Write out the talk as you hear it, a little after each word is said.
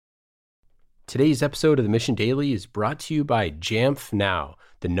Today's episode of the Mission Daily is brought to you by Jamf Now,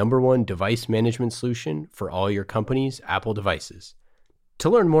 the #1 device management solution for all your company's Apple devices. To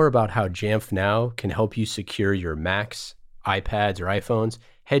learn more about how Jamf Now can help you secure your Macs, iPads, or iPhones,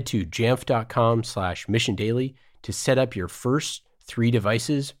 head to jamf.com/missiondaily to set up your first 3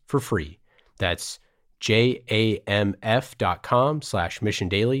 devices for free. That's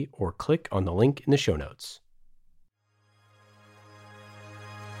jamf.com/missiondaily or click on the link in the show notes.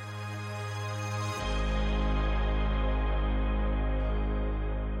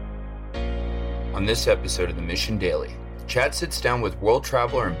 On this episode of the Mission Daily, Chad sits down with world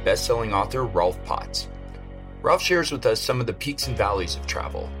traveler and best-selling author Rolf Potts. Rolf shares with us some of the peaks and valleys of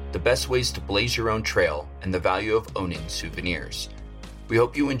travel, the best ways to blaze your own trail, and the value of owning souvenirs. We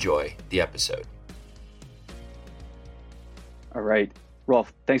hope you enjoy the episode. All right.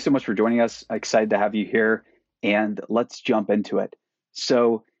 Rolf, thanks so much for joining us. Excited to have you here, and let's jump into it.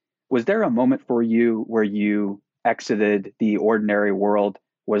 So, was there a moment for you where you exited the ordinary world?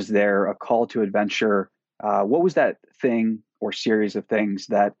 Was there a call to adventure? What was that thing or series of things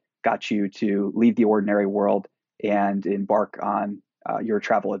that got you to leave the ordinary world and embark on your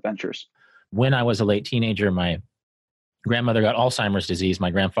travel adventures? When I was a late teenager, my grandmother got Alzheimer's disease. My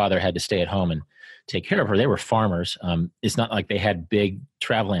grandfather had to stay at home and take care of her. They were farmers. It's not like they had big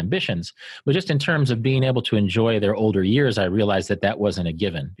travel ambitions, but just in terms of being able to enjoy their older years, I realized that that wasn't a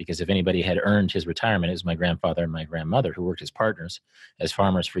given, because if anybody had earned his retirement, it was my grandfather and my grandmother, who worked as partners as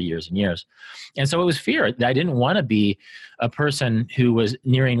farmers for years and years. And so it was fear. I didn't want to be a person who was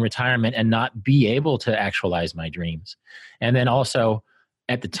nearing retirement and not be able to actualize my dreams. And then also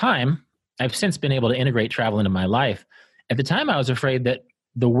at the time, I've since been able to integrate travel into my life. At the time, I was afraid that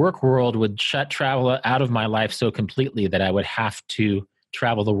the work world would shut travel out of my life so completely that I would have to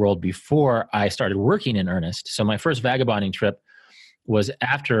travel the world before I started working in earnest. So my first vagabonding trip was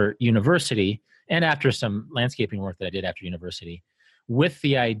after university and after some landscaping work that I did after university, with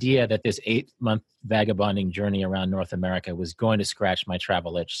the idea that this 8-month vagabonding journey around North America was going to scratch my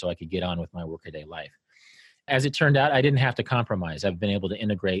travel itch so I could get on with my workaday life. As it turned out, I didn't have to compromise. I've been able to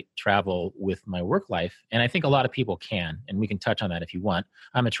integrate travel with my work life, and I think a lot of people can, and we can touch on that if you want.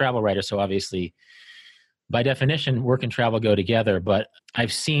 I'm a travel writer, so obviously, by definition, work and travel go together, but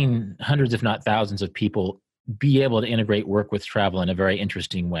I've seen hundreds, if not thousands, of people be able to integrate work with travel in a very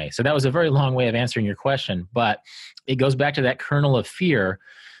interesting way. So that was a very long way of answering your question, but it goes back to that kernel of fear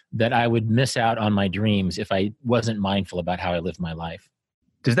that I would miss out on my dreams if I wasn't mindful about how I lived my life.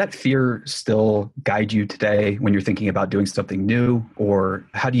 Does that fear still guide you today when you're thinking about doing something new? Or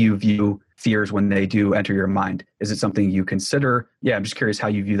how do you view fears when they do enter your mind? Is it something you consider? Yeah, I'm just curious how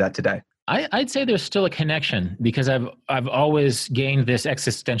you view that today. I'd say there's still a connection, because I've always gained this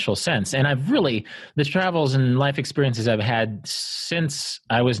existential sense. And I've really, the travels and life experiences I've had since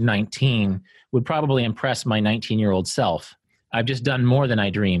I was 19 would probably impress my 19-year-old self. I've just done more than I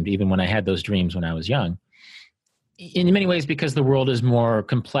dreamed, even when I had those dreams when I was young. In many ways, because the world is more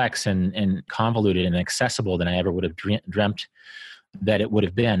complex and convoluted and accessible than I ever would have dreamt that it would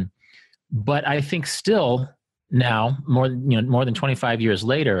have been. But I think still now, more than 25 years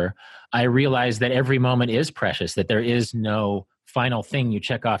later, I realize that every moment is precious, that there is no final thing you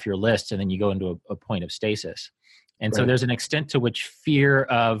check off your list and then you go into a point of stasis. And so there's an extent to which fear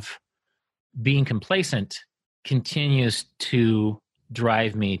of being complacent continues to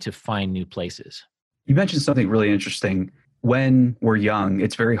drive me to find new places. You mentioned something really interesting. When we're young,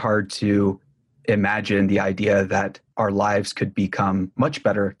 it's very hard to imagine the idea that our lives could become much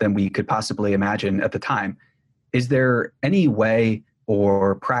better than we could possibly imagine at the time. Is there any way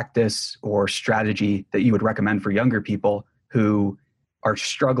or practice or strategy that you would recommend for younger people who are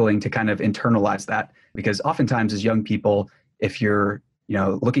struggling to kind of internalize that? Because oftentimes as young people, if you're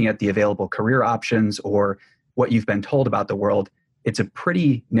looking at the available career options or what you've been told about the world, it's a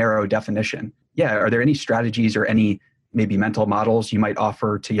pretty narrow definition. Yeah, are there any strategies or any maybe mental models you might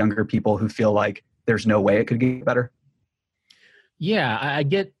offer to younger people who feel like there's no way it could get better? Yeah, I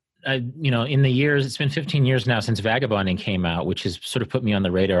get, in the years, it's been 15 years now since Vagabonding came out, which has sort of put me on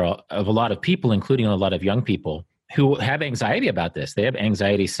the radar of a lot of people, including a lot of young people who have anxiety about this. They have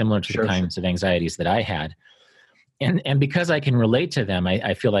anxiety similar to the kinds of anxieties that I had. And because I can relate to them,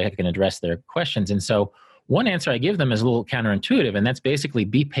 I feel like I can address their questions. And so one answer I give them is a little counterintuitive, and that's basically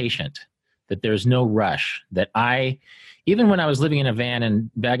be patient. That there's no rush, that even when I was living in a van and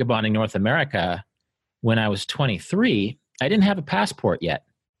vagabonding North America, when I was 23, I didn't have a passport yet.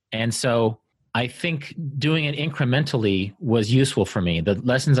 And so I think doing it incrementally was useful for me. The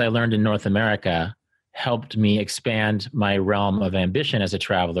lessons I learned in North America helped me expand my realm of ambition as a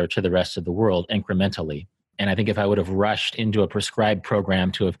traveler to the rest of the world incrementally. And I think if I would have rushed into a prescribed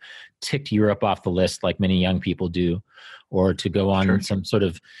program to have ticked Europe off the list like many young people do, or to go on some sort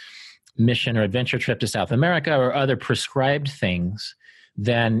of mission or adventure trip to South America or other prescribed things,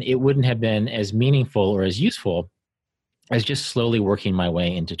 then it wouldn't have been as meaningful or as useful as just slowly working my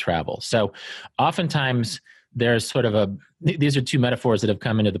way into travel. So oftentimes there's sort of these are two metaphors that have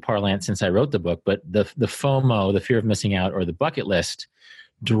come into the parlance since I wrote the book, but the FOMO, the fear of missing out, or the bucket list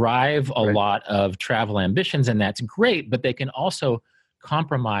drive a lot of travel ambitions, and that's great, but they can also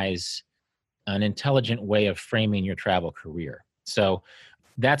compromise an intelligent way of framing your travel career. So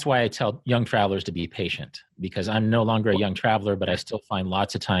that's why I tell young travelers to be patient, because I'm no longer a young traveler, but I still find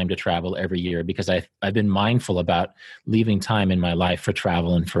lots of time to travel every year because I've been mindful about leaving time in my life for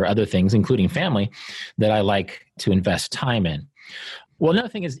travel and for other things, including family, that I like to invest time in. Well, another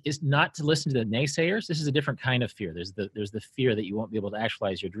thing is not to listen to the naysayers. This is a different kind of fear. There's the fear that you won't be able to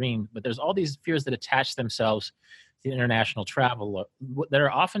actualize your dream, but there's all these fears that attach themselves to international travel that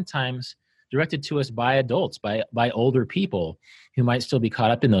are oftentimes directed to us by adults, by older people who might still be caught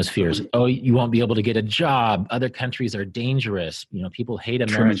up in those fears. Oh, you won't be able to get a job. Other countries are dangerous. People hate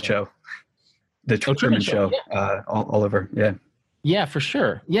America. Truman Show. The Truman Show. Yeah. All over. Yeah. Yeah, for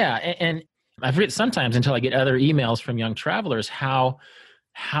sure. Yeah. And I forget sometimes until I get other emails from young travelers how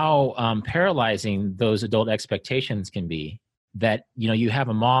paralyzing those adult expectations can be. That, you have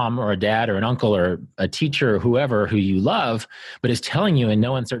a mom or a dad or an uncle or a teacher or whoever who you love, but is telling you in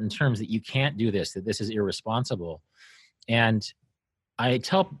no uncertain terms that you can't do this, that this is irresponsible. And I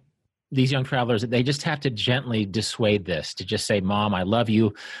tell these young travelers that they just have to gently dissuade this, to just say, Mom, I love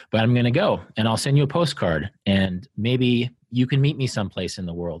you, but I'm going to go and I'll send you a postcard and maybe you can meet me someplace in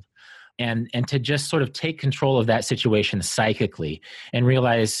the world. And to just sort of take control of that situation psychically and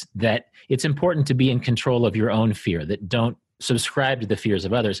realize that it's important to be in control of your own fear, that don't subscribe to the fears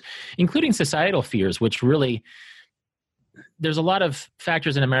of others, including societal fears, which really, there's a lot of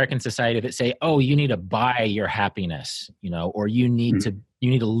factors in American society that say, oh, you need to buy your happiness, or you need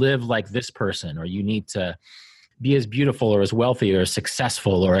to live like this person, or you need to be as beautiful or as wealthy or as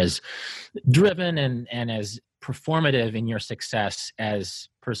successful or as driven and as performative in your success as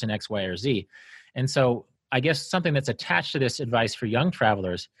person X, Y, or Z. And so I guess something that's attached to this advice for young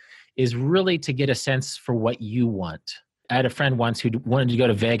travelers is really to get a sense for what you want. I had a friend once who wanted to go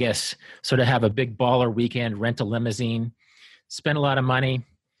to Vegas, sort of have a big baller weekend, rent a limousine, spend a lot of money.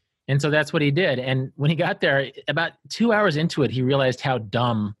 And so that's what he did. And when he got there, about 2 hours into it, he realized how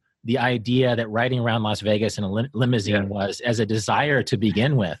dumb the idea that riding around Las Vegas in a limousine was as a desire to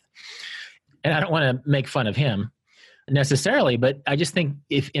begin with. And I don't want to make fun of him necessarily, but I just think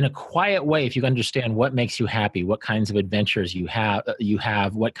if in a quiet way, if you understand what makes you happy, what kinds of adventures you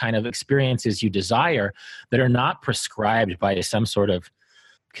have, what kind of experiences you desire that are not prescribed by some sort of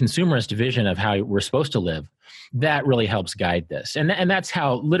consumerist vision of how we're supposed to live, that really helps guide this. And that's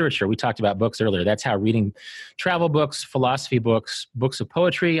how literature, we talked about books earlier, that's how reading travel books, philosophy books, books of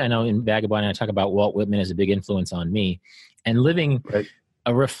poetry. I know in Vagabonding, I talk about Walt Whitman as a big influence on me, and living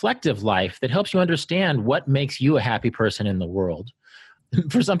a reflective life that helps you understand what makes you a happy person in the world.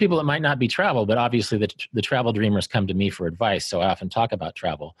 For some people, it might not be travel, but obviously the travel dreamers come to me for advice, so I often talk about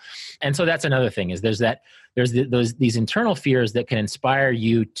travel. And so that's another thing, is there's these internal fears that can inspire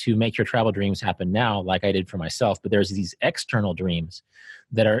you to make your travel dreams happen now, like I did for myself, but there's these external dreams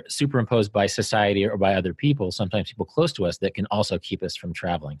that are superimposed by society or by other people, sometimes people close to us, that can also keep us from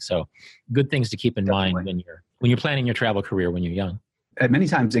traveling. So good things to keep in mind when you're planning your travel career when you're young. At many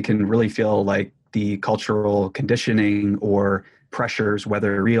times it can really feel like the cultural conditioning or pressures,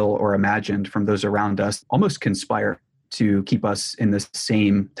 whether real or imagined, from those around us almost conspire to keep us in the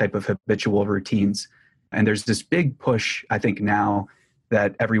same type of habitual routines. And there's this big push, I think, now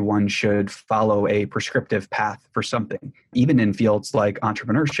that everyone should follow a prescriptive path for something, even in fields like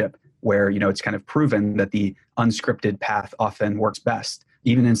entrepreneurship, where, it's kind of proven that the unscripted path often works best.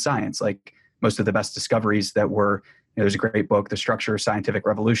 Even in science, like most of the best discoveries that were, there's a great book, The Structure of Scientific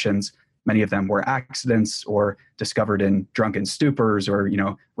Revolutions. Many of them were accidents or discovered in drunken stupors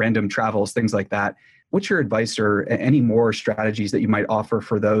or, random travels, things like that. What's your advice or any more strategies that you might offer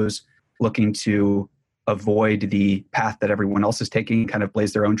for those looking to avoid the path that everyone else is taking, kind of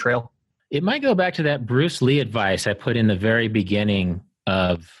blaze their own trail? It might go back to that Bruce Lee advice I put in the very beginning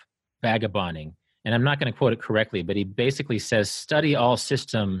of Vagabonding. And I'm not going to quote it correctly, but he basically says, study all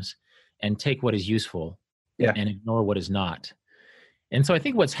systems and take what is useful and ignore what is not. And so I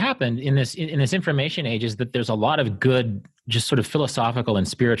think what's happened in this information age is that there's a lot of good, just sort of philosophical and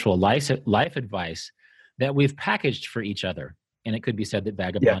spiritual life advice that we've packaged for each other. And it could be said that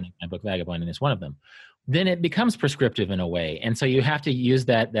Vagabonding, my book Vagabonding, is one of them, then it becomes prescriptive in a way. And so you have to use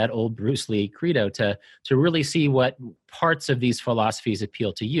that old Bruce Lee credo to really see what parts of these philosophies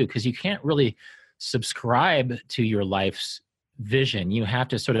appeal to you, because you can't really subscribe to your life's vision. You have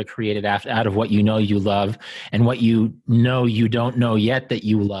to sort of create it out of what you know you love and what you know you don't know yet that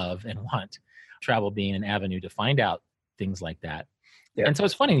you love and want. Travel being an avenue to find out things like that. Yeah. And so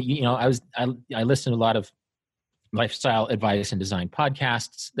it's funny, you know, I listened to a lot of lifestyle advice and design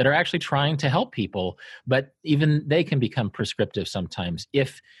podcasts that are actually trying to help people, but even they can become prescriptive sometimes.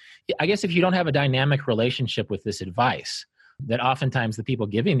 If you don't have a dynamic relationship with this advice, that oftentimes the people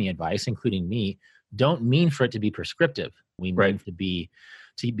giving the advice, including me, don't mean for it to be prescriptive. We mean to be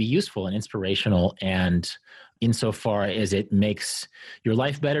useful and inspirational, and insofar as it makes your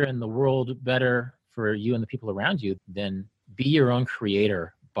life better and the world better for you and the people around you, then be your own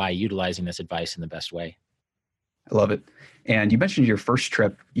creator by utilizing this advice in the best way. I love it. And you mentioned your first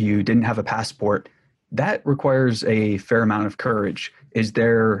trip, you didn't have a passport. That requires a fair amount of courage. Is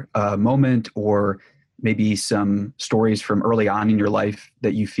there a moment or maybe some stories from early on in your life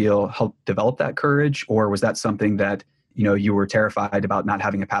that you feel helped develop that courage? Or was that something that, you know, you were terrified about not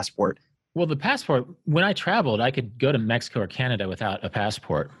having a passport? Well, the passport, when I traveled, I could go to Mexico or Canada without a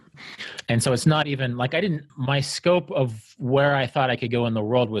passport. And so it's not even like my scope of where I thought I could go in the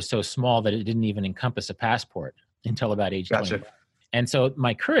world was so small that it didn't even encompass a passport until about age 20. And so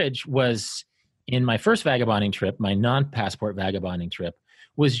my courage was in my first vagabonding trip, my non-passport vagabonding trip,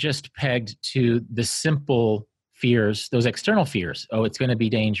 was just pegged to the simple fears, those external fears. Oh, it's going to be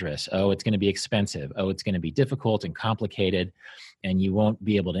dangerous. Oh, it's going to be expensive. Oh, it's going to be difficult and complicated, and you won't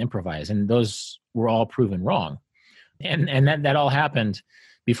be able to improvise. And those were all proven wrong. And that all happened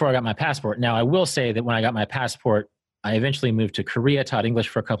before I got my passport. Now, I will say that when I got my passport, I eventually moved to Korea, taught English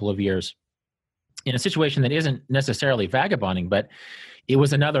for a couple of years in a situation that isn't necessarily vagabonding, but it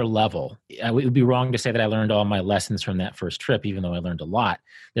was another level. It would be wrong to say that I learned all my lessons from that first trip, even though I learned a lot.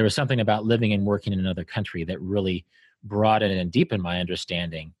 There was something about living and working in another country that really broadened and deepened my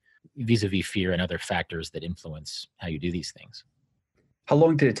understanding vis-a-vis fear and other factors that influence how you do these things. How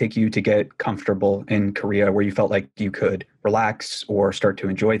long did it take you to get comfortable in Korea where you felt like you could relax or start to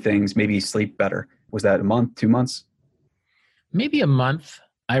enjoy things, maybe sleep better? Was that a month, 2 months? Maybe a month.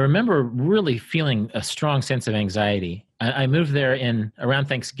 I remember really feeling a strong sense of anxiety. I moved there around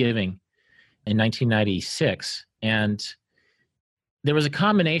Thanksgiving in 1996, and there was a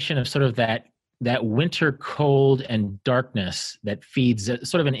combination of sort of that winter cold and darkness that feeds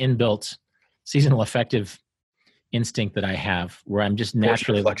sort of an inbuilt seasonal affective instinct that I have, where I'm just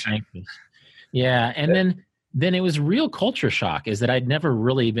naturally anxious. Yeah, and then it was real culture shock, is that I'd never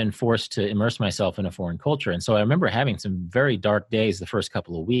really been forced to immerse myself in a foreign culture. And so I remember having some very dark days the first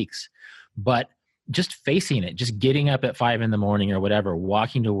couple of weeks, but just facing it, just getting up at 5 a.m. or whatever,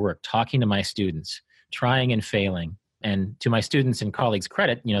 walking to work, talking to my students, trying and failing. And to my students and colleagues'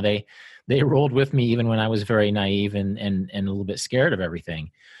 credit, you know, they rolled with me even when I was very naive and a little bit scared of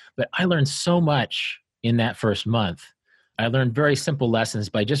everything. But I learned so much in that first month. I learned very simple lessons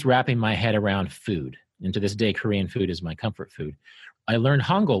by just wrapping my head around food. And to this day, Korean food is my comfort food. I learned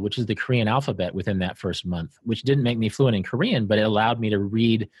Hangul, which is the Korean alphabet, within that first month, which didn't make me fluent in Korean, but it allowed me to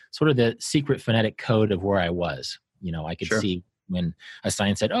read sort of the secret phonetic code of where I was. You know, I could see when a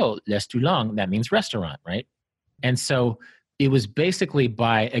sign said, oh, restaurant, that means restaurant, right? And so it was basically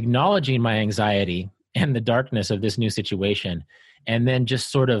by acknowledging my anxiety and the darkness of this new situation, and then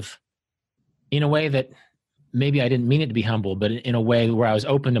just sort of, in a way that maybe I didn't mean it to be humble, but in a way where I was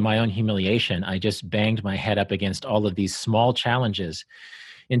open to my own humiliation, I just banged my head up against all of these small challenges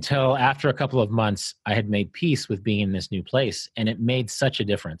until after a couple of months, I had made peace with being in this new place. And it made such a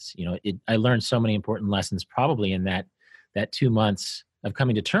difference. You know, I learned so many important lessons probably in that 2 months of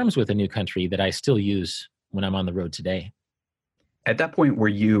coming to terms with a new country that I still use when I'm on the road today. At that point, were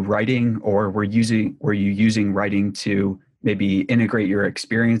you writing, or were you using writing to maybe integrate your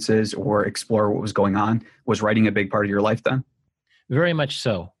experiences or explore what was going on? Was writing a big part of your life then? Very much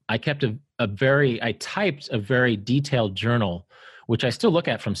so. I kept I typed a very detailed journal, which I still look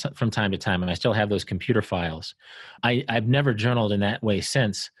at from time to time, and I still have those computer files. I've never journaled in that way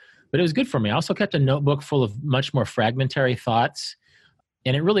since, but it was good for me. I also kept a notebook full of much more fragmentary thoughts,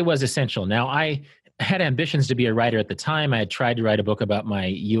 and it really was essential. Now, I had ambitions to be a writer at the time. I had tried to write a book about my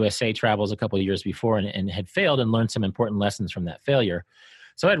USA travels a couple of years before and had failed and learned some important lessons from that failure.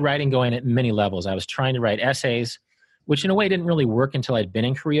 So I had writing going at many levels. I was trying to write essays, which in a way didn't really work until I'd been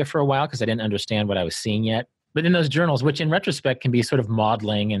in Korea for a while because I didn't understand what I was seeing yet. But in those journals, which in retrospect can be sort of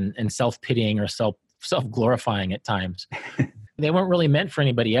maudling and self-pitying or self-glorifying at times, they weren't really meant for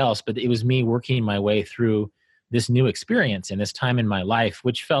anybody else, but it was me working my way through this new experience and this time in my life,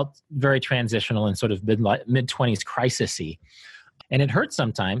 which felt very transitional and sort of mid-20s crisis-y. And it hurt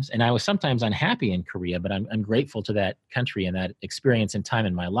sometimes, and I was sometimes unhappy in Korea, but I'm grateful to that country and that experience and time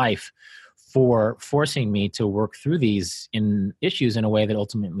in my life for forcing me to work through these issues in a way that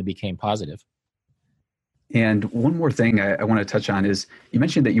ultimately became positive. And one more thing I want to touch on is you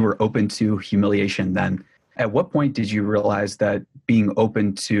mentioned that you were open to humiliation then. At what point did you realize that being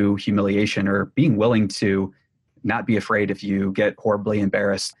open to humiliation or being willing to not be afraid if you get horribly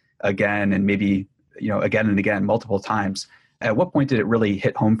embarrassed again and maybe, again and again, multiple times, at what point did it really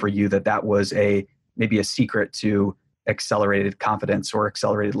hit home for you that that was maybe a secret to accelerated confidence or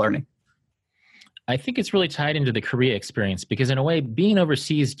accelerated learning? I think it's really tied into the Korea experience because in a way, being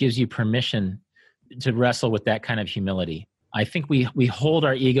overseas gives you permission to wrestle with that kind of humility. I think we hold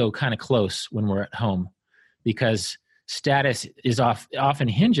our ego kind of close when we're at home because status often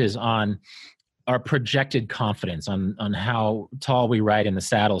hinges on our projected confidence, on how tall we ride in the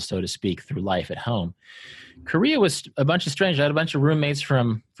saddle, so to speak, through life at home. Korea was a bunch of strangers. I had a bunch of roommates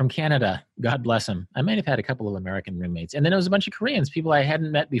from Canada. God bless them. I might have had a couple of American roommates. And then there was a bunch of Koreans, people I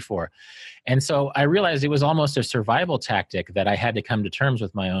hadn't met before. And so I realized it was almost a survival tactic that I had to come to terms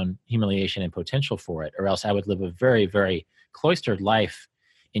with my own humiliation and potential for it, or else I would live a very, very cloistered life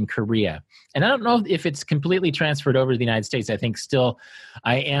in Korea. And I don't know if it's completely transferred over to the United States. I think still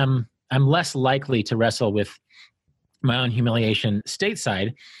I'm less likely to wrestle with my own humiliation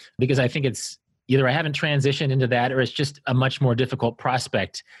stateside because I think it's either I haven't transitioned into that or it's just a much more difficult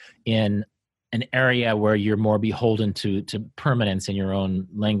prospect in an area where you're more beholden to permanence in your own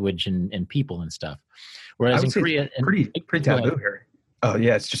language and people and stuff. Whereas in Korea, pretty taboo here. Oh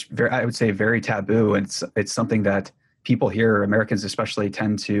yeah, it's just I would say very taboo. And it's something that people here, Americans especially,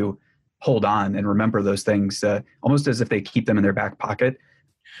 tend to hold on and remember those things almost as if they keep them in their back pocket.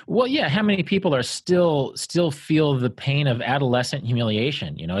 Well, yeah. How many people are still feel the pain of adolescent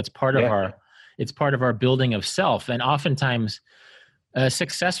humiliation? It's part of our building of self. And oftentimes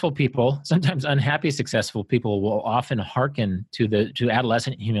successful people, sometimes unhappy successful people, will often hearken to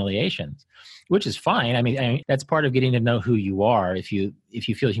adolescent humiliations, which is fine. I mean, that's part of getting to know who you are. If you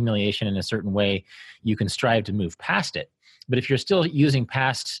feel humiliation in a certain way, you can strive to move past it. But if you're still using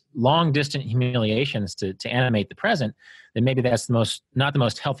past long-distant humiliations to animate the present, then maybe that's not the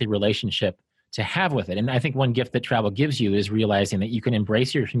most healthy relationship to have with it. And I think one gift that travel gives you is realizing that you can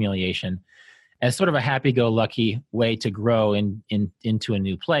embrace your humiliation as sort of a happy-go-lucky way to grow into a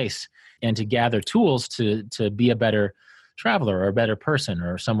new place and to gather tools to be a better traveler or a better person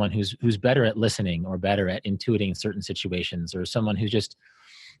or someone who's better at listening or better at intuiting certain situations or someone who's just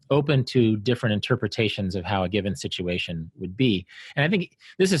open to different interpretations of how a given situation would be. And I think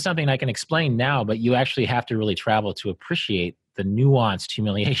this is something I can explain now, but you actually have to really travel to appreciate the nuanced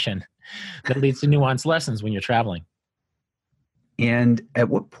humiliation that leads to nuanced lessons when you're traveling. And at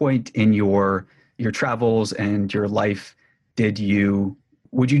what point in your travels and your life would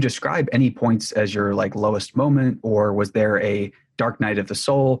you describe any points as your lowest moment, or was there a dark night of the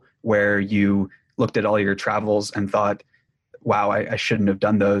soul where you looked at all your travels and thought, wow, I shouldn't have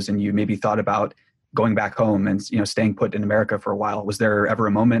done those, and you maybe thought about going back home and staying put in America for a while? Was there ever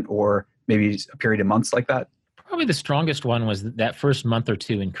a moment or maybe a period of months like that? Probably the strongest one was that first month or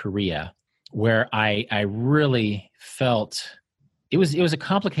two in Korea, where I really felt it was a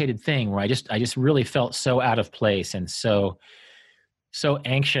complicated thing where I just really felt so out of place and so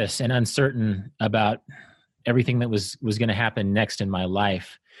anxious and uncertain about everything that was going to happen next in my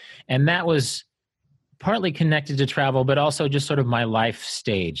life. And that was partly connected to travel, but also just sort of my life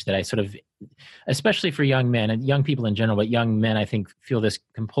stage that I sort of, especially for young men and young people in general, but young men, I think, feel this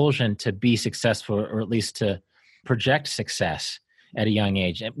compulsion to be successful or at least to project success at a young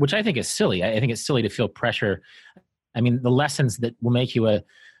age, which I think is silly. I think it's silly to feel pressure. I mean, the lessons that will make you a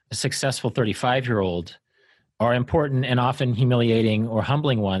successful 35-year-old are important and often humiliating or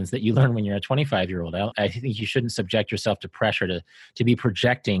humbling ones that you learn when you're a 25-year-old. I think you shouldn't subject yourself to pressure to be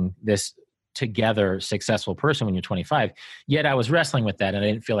projecting this together successful person when you're 25. Yet I was wrestling with that and I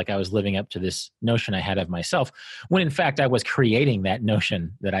didn't feel like I was living up to this notion I had of myself, when in fact I was creating that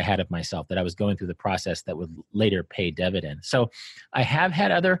notion that I had of myself, that I was going through the process that would later pay dividends. So I have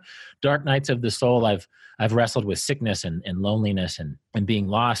had other dark nights of the soul. I've wrestled with sickness and loneliness and being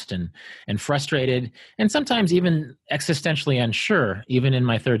lost and frustrated and sometimes even existentially unsure, even in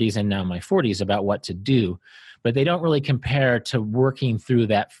my 30s and now my 40s, about what to do. But they don't really compare to working through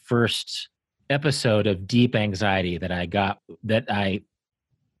that first episode of deep anxiety that I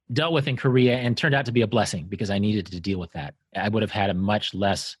dealt with in Korea and turned out to be a blessing because I needed to deal with that. I would have had a much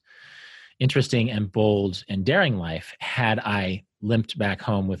less interesting and bold and daring life had I limped back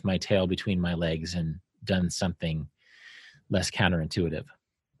home with my tail between my legs and done something less counterintuitive.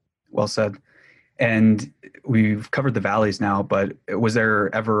 Well said. And we've covered the valleys now, but was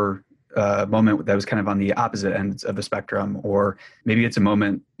there ever a moment that was kind of on the opposite ends of the spectrum? Or maybe it's a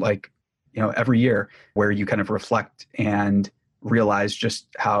moment like, every year where you kind of reflect and realize just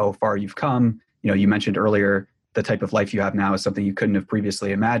how far you've come. You mentioned earlier the type of life you have now is something you couldn't have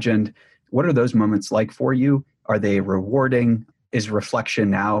previously imagined. What are those moments like for you? Are they rewarding? Is reflection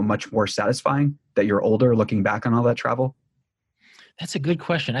now much more satisfying that you're older looking back on all that travel? That's a good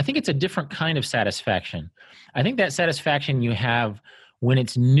question. I think it's a different kind of satisfaction. I think that satisfaction you have when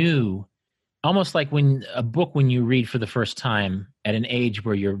it's new, almost like when you read for the first time at an age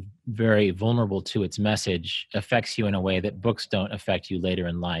where you're very vulnerable to its message, affects you in a way that books don't affect you later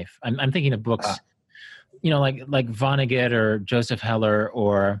in life. I'm thinking of books, like Vonnegut or Joseph Heller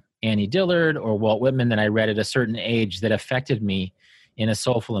or Annie Dillard or Walt Whitman that I read at a certain age that affected me in a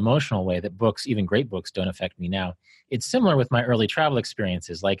soulful, emotional way that books, even great books, don't affect me now. It's similar with my early travel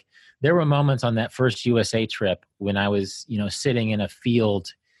experiences. Like there were moments on that first USA trip when I was, sitting in a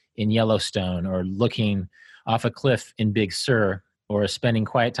field in Yellowstone or looking off a cliff in Big Sur or spending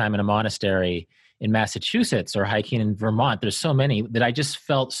quiet time in a monastery in Massachusetts or hiking in Vermont. There's so many that I just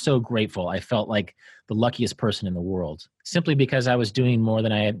felt so grateful. I felt like the luckiest person in the world simply because I was doing more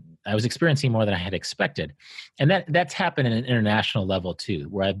than I was experiencing more than I had expected. And that's happened at an international level too,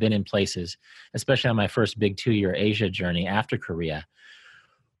 where I've been in places, especially on my first big 2-year Asia journey after Korea,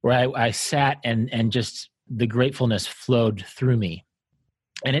 where I sat and just the gratefulness flowed through me.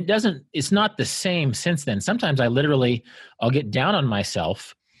 And it's not the same since then. Sometimes I'll get down on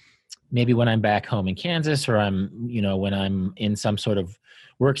myself, maybe when I'm back home in Kansas or when I'm in some sort of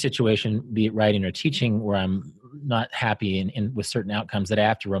work situation, be it writing or teaching, where I'm not happy in with certain outcomes, that I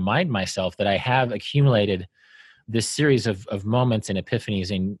have to remind myself that I have accumulated this series of moments and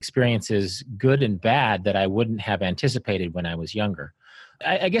epiphanies and experiences, good and bad, that I wouldn't have anticipated when I was younger.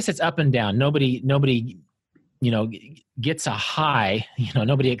 I guess it's up and down. Nobody gets a high,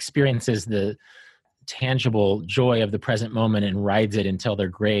 nobody experiences the tangible joy of the present moment and rides it until their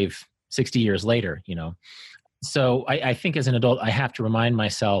grave 60 years later, So I think as an adult, I have to remind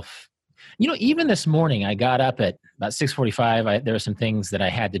myself, even this morning, I got up at about 6:45. There were some things that I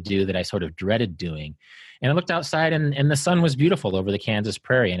had to do that I sort of dreaded doing. And I looked outside and the sun was beautiful over the Kansas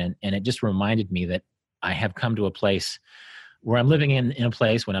prairie. And it just reminded me that I have come to a place where I'm living in a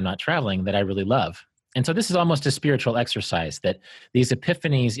place when I'm not traveling that I really love. And so this is almost a spiritual exercise, that these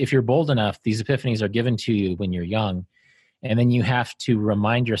epiphanies, if you're bold enough, these epiphanies are given to you when you're young. And then you have to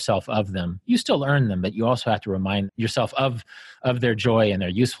remind yourself of them. You still earn them, but you also have to remind yourself of their joy and their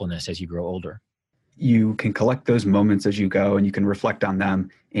usefulness as you grow older. You can collect those moments as you go and you can reflect on them.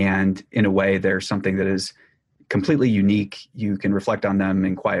 And in a way, there's something that is completely unique. You can reflect on them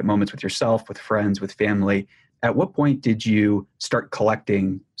in quiet moments with yourself, with friends, with family. At what point did you start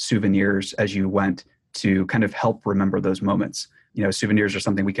collecting souvenirs as you went to kind of help remember those moments? Souvenirs are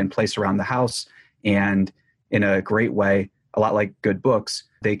something we can place around the house, and in a great way, a lot like good books,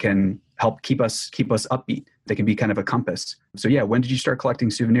 they can help keep us upbeat. They can be kind of a compass. So yeah, when did you start collecting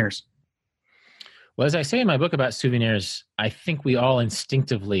souvenirs? Well, as I say in my book about souvenirs, I think we all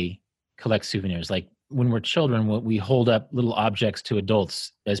instinctively collect souvenirs. Like when we're children, we hold up little objects to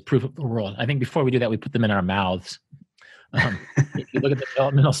adults as proof of the world. I think before we do that, we put them in our mouths. If you look at the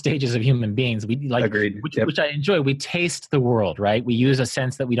developmental stages of human beings, we like, Agreed. Which I enjoy. We taste the world, right? We use a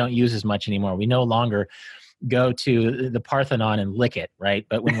sense that we don't use as much anymore. We no longer go to the Parthenon and lick it, right?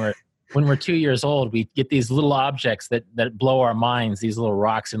 But when we're 2 years old, we get these little objects that blow our minds, these little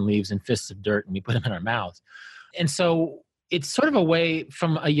rocks and leaves and fists of dirt, and we put them in our mouths. And so it's sort of a way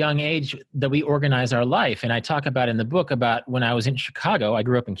from a young age that we organize our life. And I talk about in the book about when I was in Chicago. I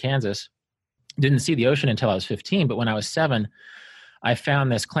grew up in Kansas, didn't see the ocean until I was 15, but when I was 7, I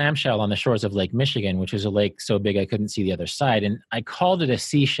found this clamshell on the shores of Lake Michigan, which is a lake so big I couldn't see the other side. And I called it a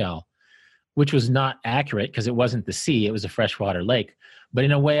seashell, which was not accurate because it wasn't the sea, it was a freshwater lake. But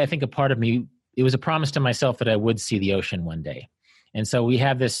in a way, I think a part of me, it was a promise to myself that I would see the ocean one day. And so we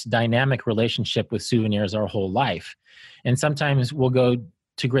have this dynamic relationship with souvenirs our whole life. And sometimes we'll go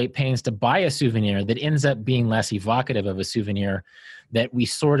to great pains to buy a souvenir that ends up being less evocative of a souvenir that we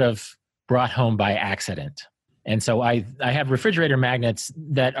sort of brought home by accident. And so I have refrigerator magnets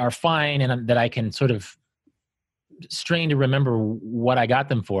that are fine and that I can sort of strain to remember what I got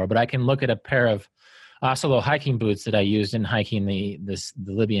them for, but I can look at a pair of Oslo hiking boots that I used in hiking the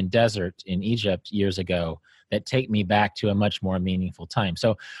Libyan desert in Egypt years ago that take me back to a much more meaningful time.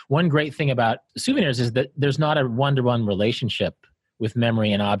 So one great thing about souvenirs is that there's not a one-to-one relationship with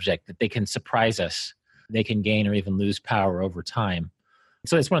memory and object, that they can surprise us. They can gain or even lose power over time.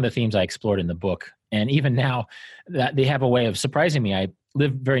 So it's one of the themes I explored in the book. And even now, that they have a way of surprising me. I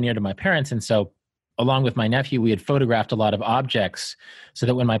live very near to my parents. And so along with my nephew, we had photographed a lot of objects so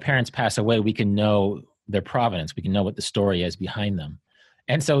that when my parents pass away, we can know their provenance. We can know what the story is behind them.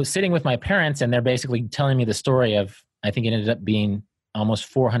 And so sitting with my parents, and they're basically telling me the story of, I think it ended up being almost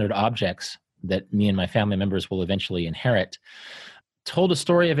 400 objects that me and my family members will eventually inherit, told a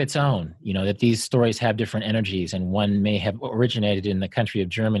story of its own, that these stories have different energies, and one may have originated in the country of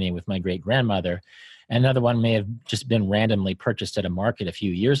Germany with my great-grandmother. Another one may have just been randomly purchased at a market a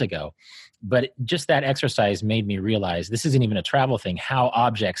few years ago. But just that exercise made me realize this isn't even a travel thing, how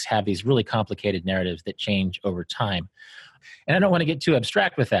objects have these really complicated narratives that change over time. And I don't want to get too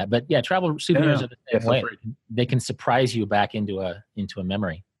abstract with that, but yeah, travel souvenirs are the same way. They can surprise you back into a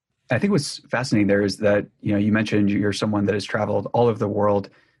memory. I think what's fascinating there is that, you mentioned you're someone that has traveled all over the world,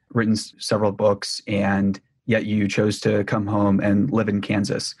 written several books, and yet you chose to come home and live in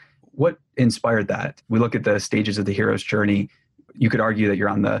Kansas. What inspired that? We look at the stages of the hero's journey. You could argue that you're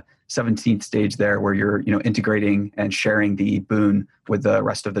on the 17th stage there, where you're, integrating and sharing the boon with the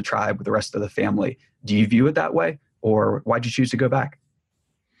rest of the tribe, with the rest of the family. Do you view it that way, or why'd you choose to go back?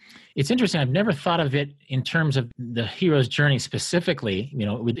 It's interesting. I've never thought of it in terms of the hero's journey specifically.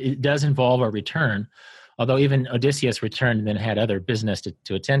 It does involve a return, although even Odysseus returned and then had other business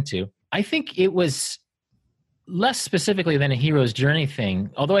to attend to. I think it was less specifically than a hero's journey thing,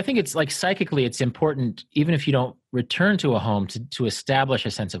 although I think it's like psychically it's important, even if you don't return to a home, to establish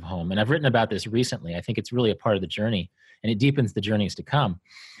a sense of home. And I've written about this recently. I think it's really a part of the journey, and it deepens the journeys to come.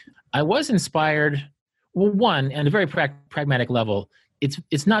 I was inspired, one, on a very pragmatic level,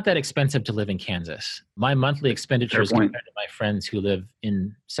 it's not that expensive to live in Kansas. My monthly expenditures compared to my friends who live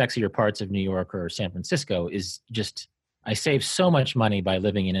in sexier parts of New York or San Francisco is just, I save so much money by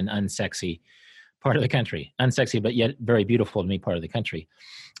living in an unsexy part of the country. Unsexy, but yet very beautiful to me part of the country.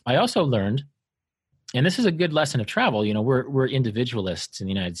 I also learned, and this is a good lesson of travel, we're individualists in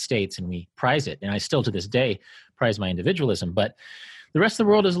the United States and we prize it. And I still to this day prize my individualism, but the rest of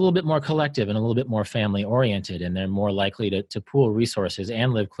the world is a little bit more collective and a little bit more family oriented, and they're more likely to pool resources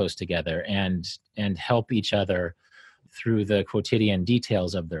and live close together and help each other through the quotidian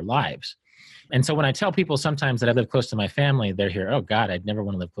details of their lives. And so when I tell people sometimes that I live close to my family, they're here, oh God, I'd never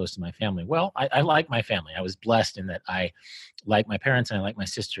want to live close to my family. Well, I like my family. I was blessed in that I like my parents and I like my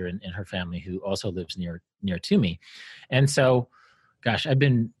sister and her family, who also lives near to me. And so, gosh,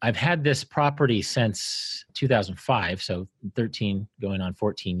 I've had this property since 2005, so 13 going on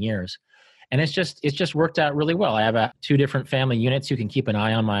 14 years. And it's just worked out really well. I have 2 different family units who can keep an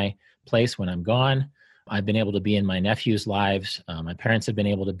eye on my place when I'm gone. I've been able to be in my nephews' lives. My parents have been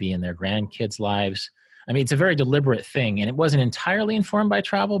able to be in their grandkids' lives. I mean, it's a very deliberate thing, and it wasn't entirely informed by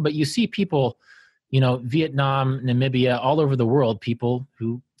travel, but you see people, Vietnam, Namibia, all over the world,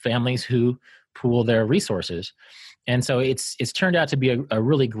 families who pool their resources. And so it's turned out to be a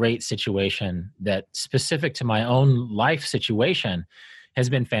really great situation that, specific to my own life situation, has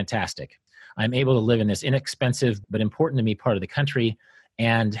been fantastic. I'm able to live in this inexpensive but important to me part of the country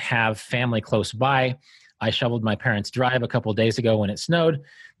and have family close by. I shoveled my parents' drive a couple of days ago when it snowed.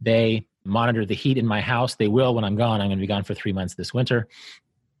 They monitor the heat in my house. They will when I'm gone. I'm going to be gone for 3 months this winter.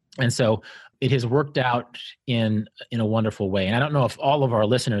 And so it has worked out in a wonderful way. And I don't know if all of our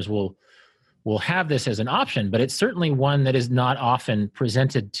listeners will have this as an option, but it's certainly one that is not often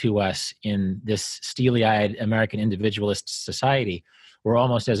presented to us in this steely-eyed American individualist society, where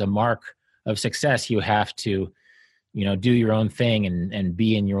almost as a mark of success, you have to, do your own thing and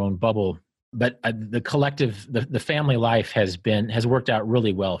be in your own bubble. But the collective, the family life has worked out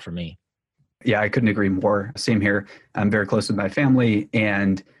really well for me. Yeah, I couldn't agree more. Same here. I'm very close with my family,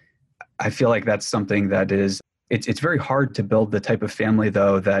 and I feel like that's something that is, it's very hard to build the type of family,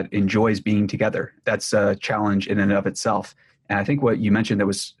 though, that enjoys being together. That's a challenge in and of itself. And I think what you mentioned that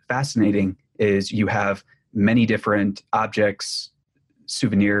was fascinating is you have many different objects,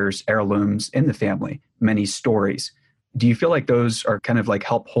 souvenirs, heirlooms in the family, many stories. Do you feel like those are kind of like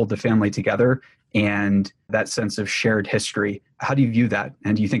help hold the family together and that sense of shared history? How do you view that?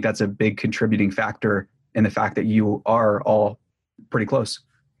 And do you think that's a big contributing factor in the fact that you are all pretty close?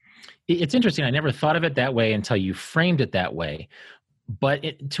 It's interesting. I never thought of it that way until you framed it that way.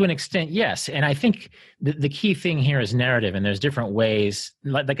 But to an extent, yes. And I think the key thing here is narrative, and there's different ways.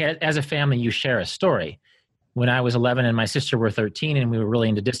 Like as a family, you share a story. When I was 11 and my sister were 13 and we were really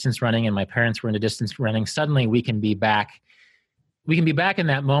into distance running and my parents were into distance running, suddenly we can be back. We can be back in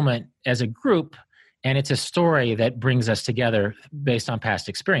that moment as a group, and it's a story that brings us together based on past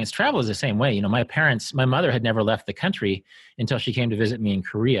experience. Travel is the same way. My mother had never left the country until she came to visit me in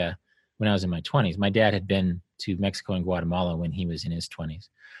Korea when I was in my 20s. My dad had been to Mexico and Guatemala when he was in his 20s,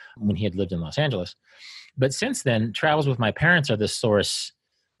 when he had lived in Los Angeles. But since then, travels with my parents are the source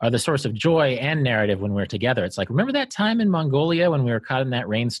of joy and narrative when we're together. It's like, remember that time in Mongolia when we were caught in that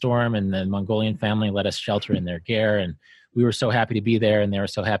rainstorm and the Mongolian family let us shelter in their ger, and we were so happy to be there and they were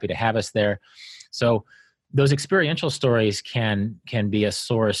so happy to have us there. So those experiential stories can be a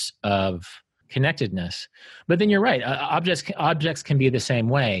source of connectedness. But then you're right, objects can be the same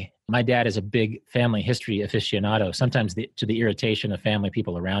way. My dad is a big family history aficionado, sometimes to the irritation of family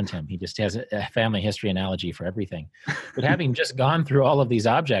people around him. He just has a family history analogy for everything. But having just gone through all of these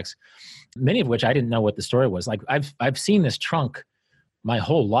objects, many of which I didn't know what the story was. Like I've seen this trunk my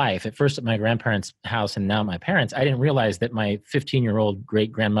whole life, at first at my grandparents' house and now my parents'. I didn't realize that my 15-year-old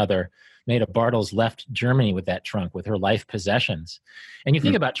great-grandmother Maida Bartels left Germany with that trunk, with her life possessions. And you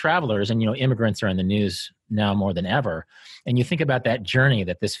think about travelers, and immigrants are in the news now more than ever. And you think about that journey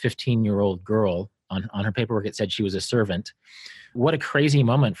that this 15-year-old girl, on her paperwork it said she was a servant. What a crazy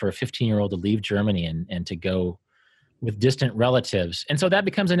moment for a 15-year-old to leave Germany and to go with distant relatives. And so that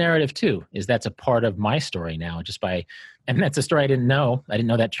becomes a narrative too, that's a part of my story now, and that's a story I didn't know. I didn't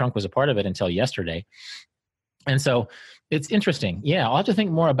know that trunk was a part of it until yesterday. And so it's interesting. Yeah, I'll have to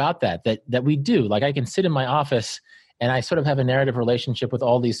think more about that we do. Like I can sit in my office and I sort of have a narrative relationship with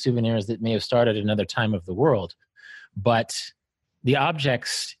all these souvenirs that may have started at another time of the world. But the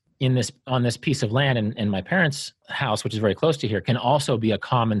objects on this piece of land in my parents' house, which is very close to here, can also be a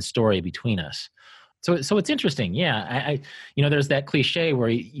common story between us. So it's interesting. Yeah, there's that cliche where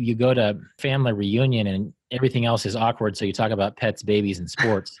you go to family reunion and everything else is awkward. So you talk about pets, babies, and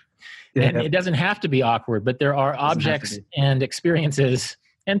sports. Yeah. And it doesn't have to be awkward, but there are objects and experiences,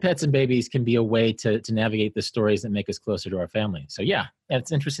 and pets and babies can be a way to navigate the stories that make us closer to our family. So yeah,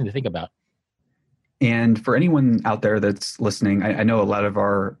 it's interesting to think about. And for anyone out there that's listening, I know a lot of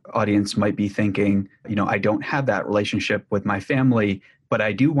our audience might be thinking, I don't have that relationship with my family, but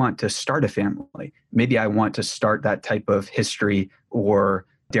I do want to start a family. Maybe I want to start that type of history, or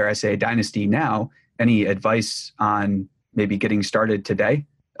dare I say, a dynasty now. Any advice on maybe getting started today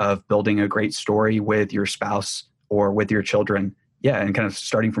of building a great story with your spouse or with your children? Yeah, and kind of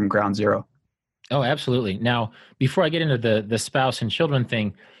starting from ground zero. Oh, absolutely. Now, before I get into the spouse and children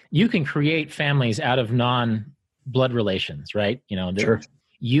thing, you can create families out of non-blood relations, right? Sure.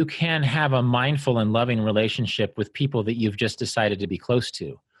 You can have a mindful and loving relationship with people that you've just decided to be close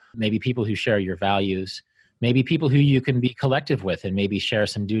to. Maybe people who share your values, maybe people who you can be collective with and maybe share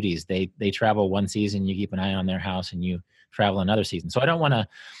some duties. They travel one season, you keep an eye on their house, and you travel another season. So I don't want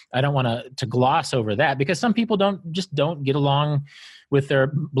to gloss over that, because some people don't get along with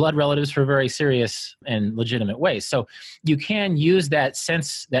their blood relatives for very serious and legitimate ways. So you can use that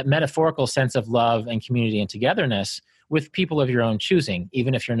metaphorical sense of love and community and togetherness with people of your own choosing,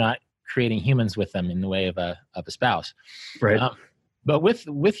 even if you're not creating humans with them in the way of a spouse. Right. But with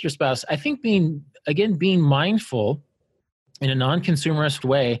your spouse, I think being mindful in a non-consumerist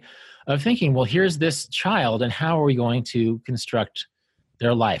way of thinking, well, here's this child, and how are we going to construct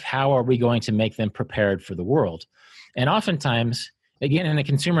their life? How are we going to make them prepared for the world? And oftentimes, again, in a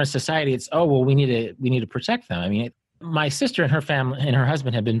consumerist society, it's, we need to protect them. I mean, my sister and her family and her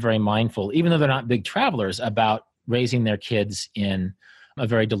husband have been very mindful, even though they're not big travelers, about raising their kids in a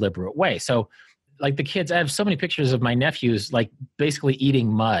very deliberate way. So like the kids, I have so many pictures of my nephews, like basically eating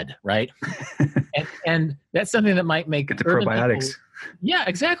mud, right? and that's something that might make get the probiotics. People, yeah,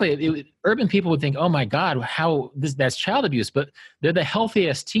 exactly. Urban people would think, oh my God, that's child abuse, but they're the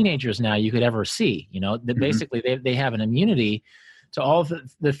healthiest teenagers now you could ever see. That basically they have an immunity to all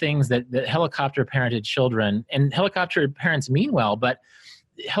the things that helicopter parented children, and helicopter parents mean well, but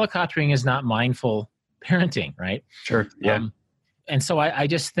helicoptering is not mindful parenting, right? Sure. Yeah. And so I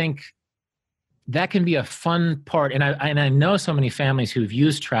just think that can be a fun part. And I know so many families who've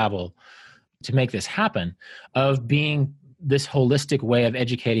used travel to make this happen, of being this holistic way of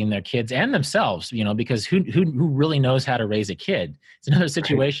educating their kids and themselves, because who really knows how to raise a kid? It's another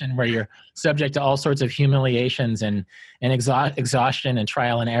situation where you're subject to all sorts of humiliations and exhaustion and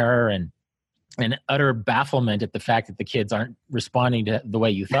trial and error and utter bafflement at the fact that the kids aren't responding to the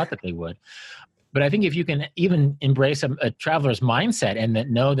way you thought that they would. But I think if you can even embrace a traveler's mindset and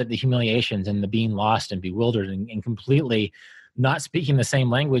know that the humiliations and the being lost and bewildered and completely not speaking the same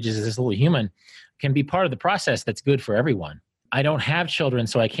language as this little human can be part of the process, that's good for everyone. I don't have children,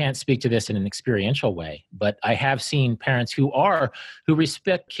 so I can't speak to this in an experiential way, but I have seen parents who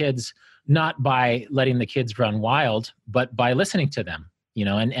respect kids, not by letting the kids run wild, but by listening to them,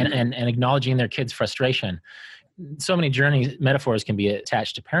 and acknowledging their kids' frustration. So many journey metaphors can be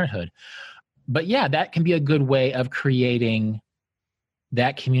attached to parenthood. But yeah, that can be a good way of creating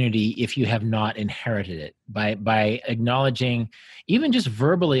that community if you have not inherited it, by acknowledging, even just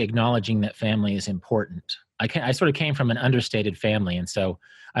verbally acknowledging that family is important. I sort of came from an understated family, and so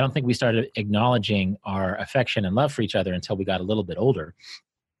I don't think we started acknowledging our affection and love for each other until we got a little bit older.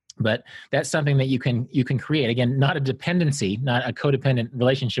 But that's something that you can create. Again, not a dependency, not a codependent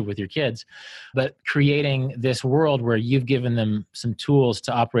relationship with your kids, but creating this world where you've given them some tools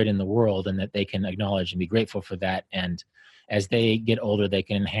to operate in the world, and that they can acknowledge and be grateful for that. And as they get older, they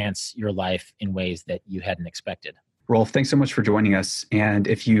can enhance your life in ways that you hadn't expected. Rolf, thanks so much for joining us. And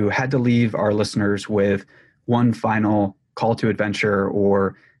if you had to leave our listeners with one final call to adventure,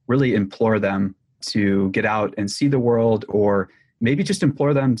 or really implore them to get out and see the world, or maybe just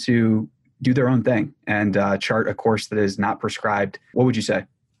implore them to do their own thing and chart a course that is not prescribed, what would you say?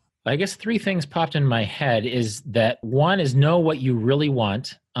 I guess 3 things popped in my head is that one is know what you really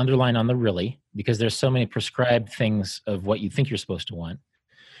want, underline on the really, because there's so many prescribed things of what you think you're supposed to want.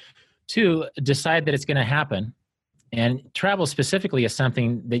 2, decide that it's going to happen. And travel specifically is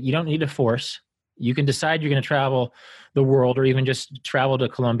something that you don't need to force. You can decide you're going to travel the world, or even just travel to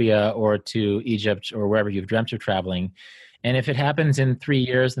Colombia or to Egypt or wherever you've dreamt of traveling. And if it happens in 3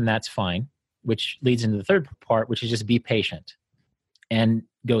 years, then that's fine, which leads into the third part, which is just be patient and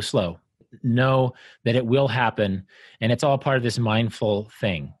go slow. Know that it will happen. And it's all part of this mindful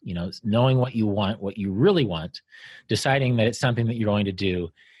thing, knowing what you want, what you really want, deciding that it's something that you're going to do,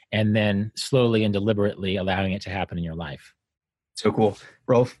 and then slowly and deliberately allowing it to happen in your life. So cool.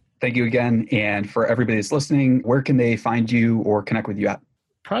 Rolf, thank you again. And for everybody that's listening, where can they find you or connect with you at?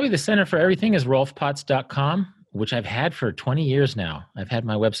 Probably the center for everything is rolfpotts.com, which I've had for 20 years now. I've had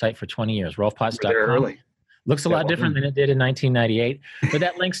my website for 20 years, rolfpotts.com. Looks a lot different than it did in 1998. But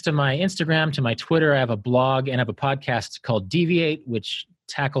that links to my Instagram, to my Twitter. I have a blog and I have a podcast called Deviate, which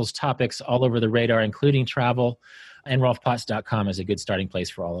tackles topics all over the radar, including travel. And rolfpotts.com is a good starting place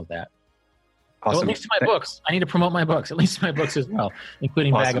for all of that. Awesome. So it links to my books. I need to promote my books. It links to my books as well,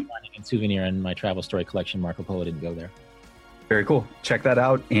 including Vagabonding and Souvenir and my travel story collection. Marco Polo didn't go there. Very cool. Check that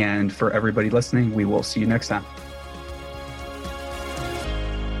out. And for everybody listening, we will see you next time.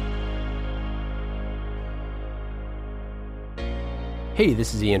 Hey,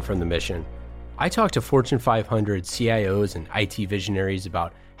 this is Ian from The Mission. I talk to Fortune 500 CIOs and IT visionaries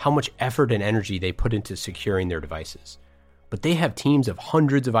about how much effort and energy they put into securing their devices. But they have teams of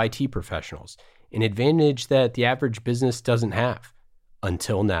hundreds of IT professionals, an advantage that the average business doesn't have.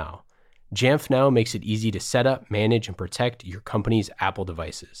 Until now. Jamf Now makes it easy to set up, manage, and protect your company's Apple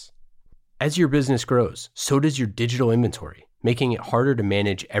devices. As your business grows, so does your digital inventory, making it harder to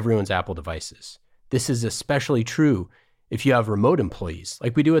manage everyone's Apple devices. This is especially true if you have remote employees,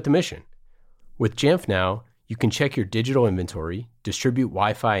 like we do at The Mission. With Jamf Now, you can check your digital inventory, distribute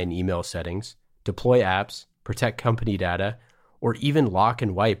Wi-Fi and email settings, deploy apps, protect company data, or even lock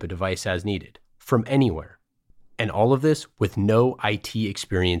and wipe a device as needed, from anywhere. And all of this with no IT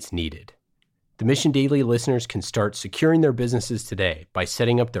experience needed. The Mission Daily listeners can start securing their businesses today by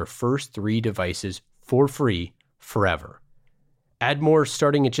setting up their first 3 devices for free forever. Add more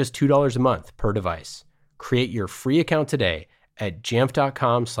starting at just $2 a month per device. Create your free account today at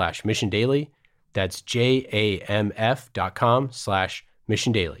jamf.com/missiondaily. That's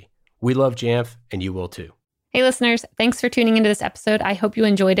jamf.com/missiondaily. We love Jamf, and you will too. Hey listeners, thanks for tuning into this episode. I hope you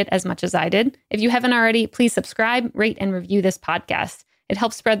enjoyed it as much as I did. If you haven't already, please subscribe, rate, and review this podcast. It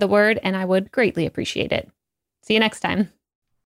helps spread the word, and I would greatly appreciate it. See you next time.